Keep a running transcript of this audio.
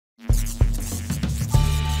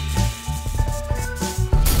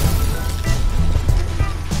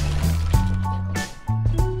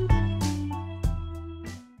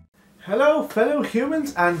Hello fellow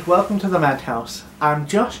humans and welcome to the Madhouse. I'm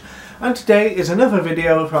Josh and today is another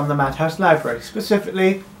video from the Madhouse library,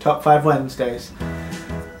 specifically Top 5 Wednesdays.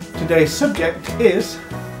 Today's subject is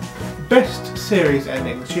best series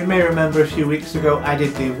endings. You may remember a few weeks ago I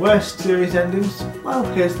did the worst series endings. Well,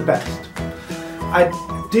 here's the best.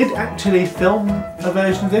 I did actually film a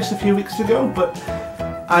version of this a few weeks ago, but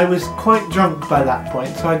I was quite drunk by that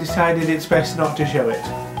point, so I decided it's best not to show it.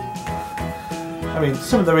 I mean,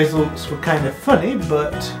 some of the results were kind of funny,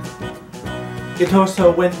 but it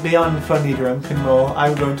also went beyond funny drunk and more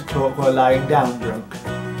I'm going to talk while lying down drunk.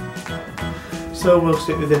 So we'll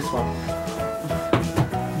stick with this one.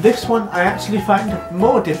 This one I actually find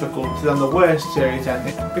more difficult than the worst series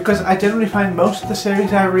ending, because I generally find most of the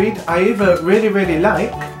series I read I either really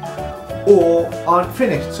like or aren't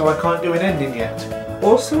finished, so I can't do an ending yet.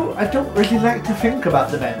 Also, I don't really like to think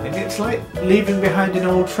about them ending. It's like leaving behind an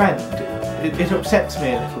old friend. It upsets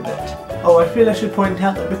me a little bit. Oh, I feel I should point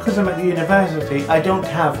out that because I'm at the university, I don't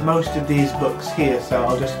have most of these books here, so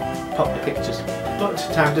I'll just pop the pictures. But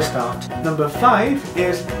time to start. Number 5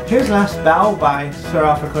 is His Last Bow by Sir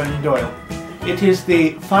Arthur Conan Doyle. It is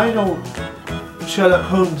the final Sherlock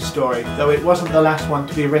Holmes story, though it wasn't the last one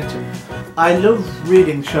to be written. I love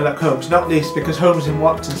reading Sherlock Holmes, not least because Holmes and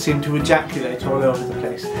Watson seem to ejaculate all over the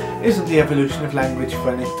place. Isn't the evolution of language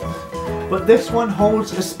funny? But this one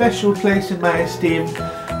holds a special place in my esteem,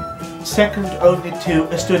 second only to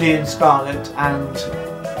A Study in Scarlet and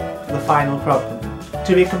The Final Problem.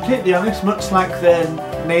 To be completely honest, much like the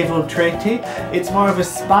Naval Treaty, it's more of a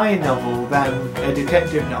spy novel than a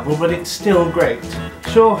detective novel, but it's still great.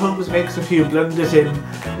 Sure, Holmes makes a few blunders in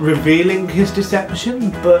revealing his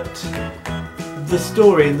deception, but the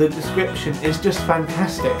story and the description is just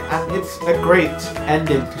fantastic, and it's a great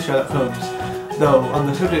ending to Sherlock Holmes. Though, on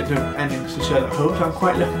the subject of endings to Sherlock Holmes, I'm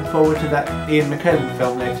quite looking forward to that Ian McKellen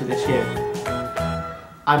film later this year.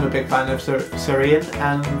 I'm a big fan of Sir Ian,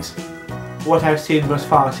 and what I've seen thus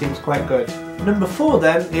far seems quite good. Number 4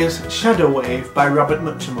 then is Shadow Wave by Robert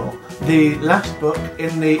Muchamore, the last book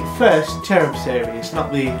in the first Cherub series,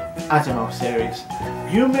 not the Asimov series.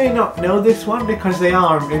 You may not know this one because they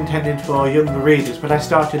are intended for younger readers, but I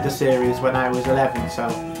started the series when I was 11, so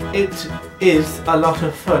it is a lot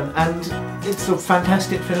of fun, and it's a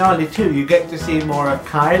fantastic finale too. You get to see more of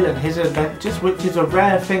Kyle and his adventures, which is a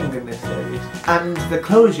rare thing in this series, and the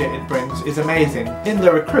closure it brings is amazing. In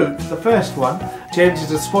The Recruit, the first one, James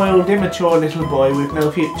is a spoiled, immature little boy with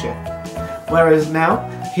no future, whereas now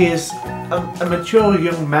he's a mature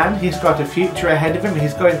young man. He's got a future ahead of him.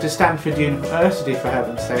 He's going to Stanford University, for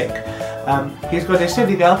heaven's sake. He's got a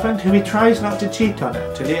steady girlfriend who he tries not to cheat on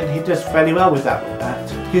actually, and he does fairly well with that.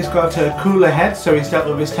 He's got a cooler head, so he's dealt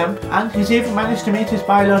with his temper, and he's even managed to meet his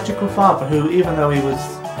biological father, who, even though he was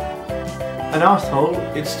an arsehole,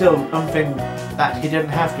 it's still something that he didn't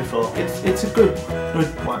have before. It's a good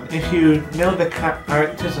one. If you know the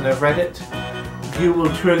characters and have read it, you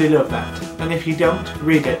will truly love that. And if you don't,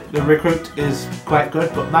 read it. The Recruit is quite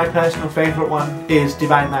good, but my personal favourite one is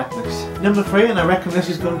Divine Madness. Number 3, and I reckon this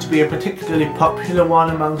is going to be a particularly popular one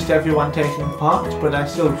amongst everyone taking part, but I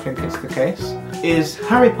still think it's the case, is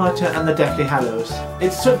Harry Potter and the Deathly Hallows.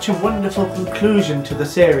 It's such a wonderful conclusion to the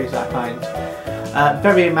series, I find.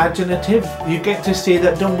 Very imaginative. You get to see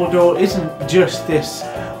that Dumbledore isn't just this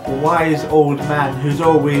wise old man who's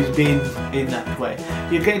always been in that way.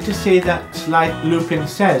 You get to see that, like Lupin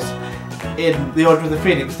says in The Order of the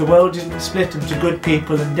Phoenix, the world isn't split into good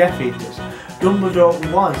people and Death Eaters.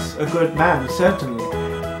 Dumbledore was a good man, certainly,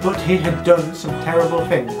 but he had done some terrible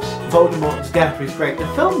things. Voldemort's death was great. The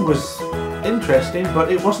film was interesting,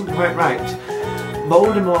 but it wasn't quite right.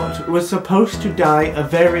 Voldemort was supposed to die a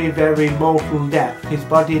very mortal death. His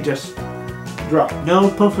body just dropped. No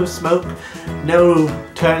puff of smoke, no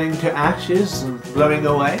turning to ashes and blowing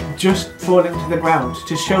away, just falling to the ground,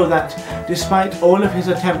 to show that despite all of his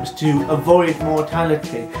attempts to avoid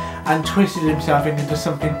mortality and twisted himself into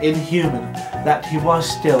something inhuman, that he was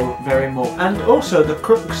still very mortal. And also the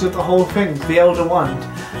crux of the whole thing, the Elder Wand,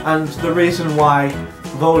 and the reason why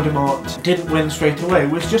Voldemort didn't win straight away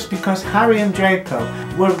was just because Harry and Draco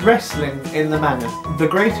were wrestling in the manor. The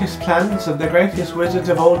greatest plans of the greatest wizards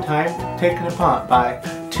of all time taken apart by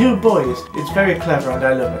 2 boys. It's very clever and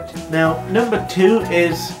I love it. Now, number 2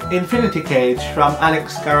 is Infinity Cage from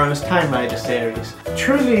Alex Garrow's Time Rider series.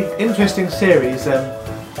 Truly interesting series,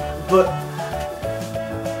 but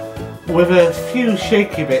with a few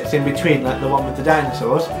shaky bits in between, like the one with the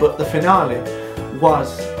dinosaurs, but the finale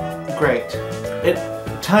was great. It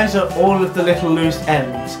ties up all of the little loose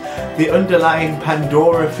ends. The underlying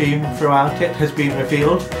Pandora theme throughout it has been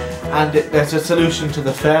revealed, and there's a solution to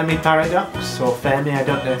the Fermi paradox, or Fermi, I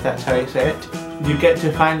don't know if that's how you say it. You get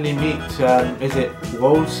to finally meet, is it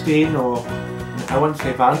Waldstein, or I want to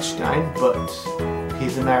say Waldstein, but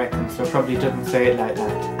he's American, so probably doesn't say it like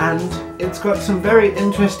that. And it's got some very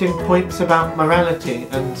interesting points about morality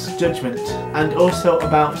and judgment, and also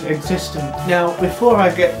about existence. Now, before I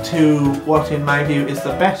get to what in my view is the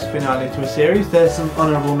best finale to a series, there's some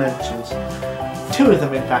honourable mentions. Two of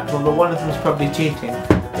them in fact, although one of them is probably cheating.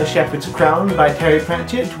 The Shepherd's Crown by Terry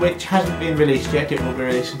Pratchett, which hasn't been released yet, it will be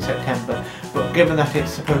released in September, but given that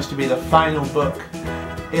it's supposed to be the final book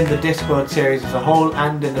in the Discworld series as a whole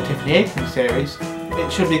and in the Tiffany Aching series, it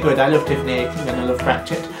should be good. I love Tiffany Aching and I love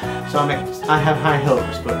Pratchett, so I have high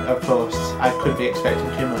hopes, but of course I could be expecting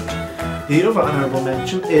too much. The other honourable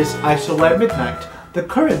mention is I Shall Wear Midnight, the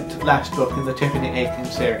current last book in the Tiffany Aching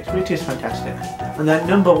series, which is fantastic. And then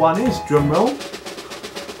number one is, drumroll,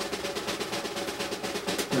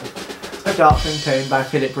 A Dark Fontaine by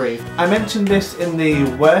Philip Reeve. I mentioned this in the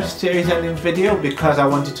worst series endings video because I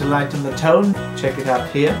wanted to lighten the tone. Check it out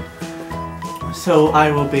here. So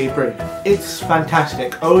I will be brief. It's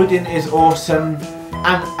fantastic. Odin is awesome,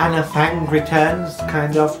 and Anna Fang returns,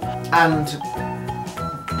 kind of, and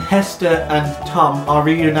Hester and Tom are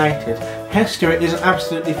reunited. Hester is an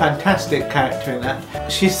absolutely fantastic character in that.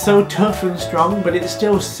 She's so tough and strong, but it's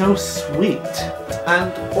still so sweet,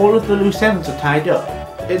 and all of the loose ends are tied up.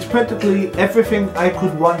 It's practically everything I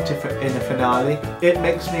could want in a finale. It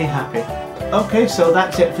makes me happy. Okay, so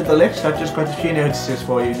that's it for the list. I've just got a few notices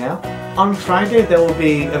for you now. On Friday there will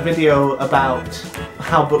be a video about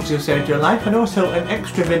how books have saved your life, and also an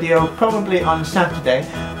extra video probably on Saturday,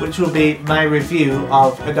 which will be my review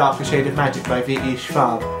of A Darker Shade of Magic by V.E.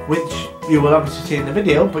 Schwab, which you will obviously see in the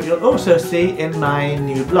video, but you'll also see in my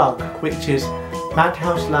new blog, which is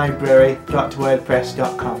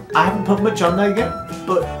madhouselibrary.wordpress.com. I haven't put much on there yet,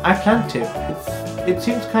 but I plan to. It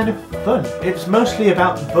seems kind of fun. It's mostly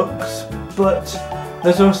about books, but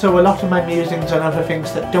there's also a lot of my musings on other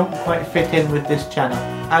things that don't quite fit in with this channel.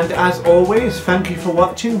 And as always, thank you for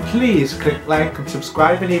watching. Please click like and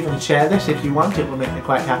subscribe, and even share this if you want. It will make me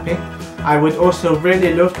quite happy. I would also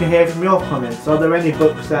really love to hear from your comments. Are there any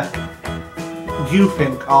books that you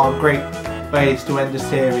think are great ways to end a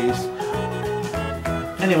series?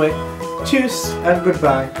 Anyway, cheers and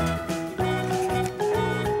goodbye.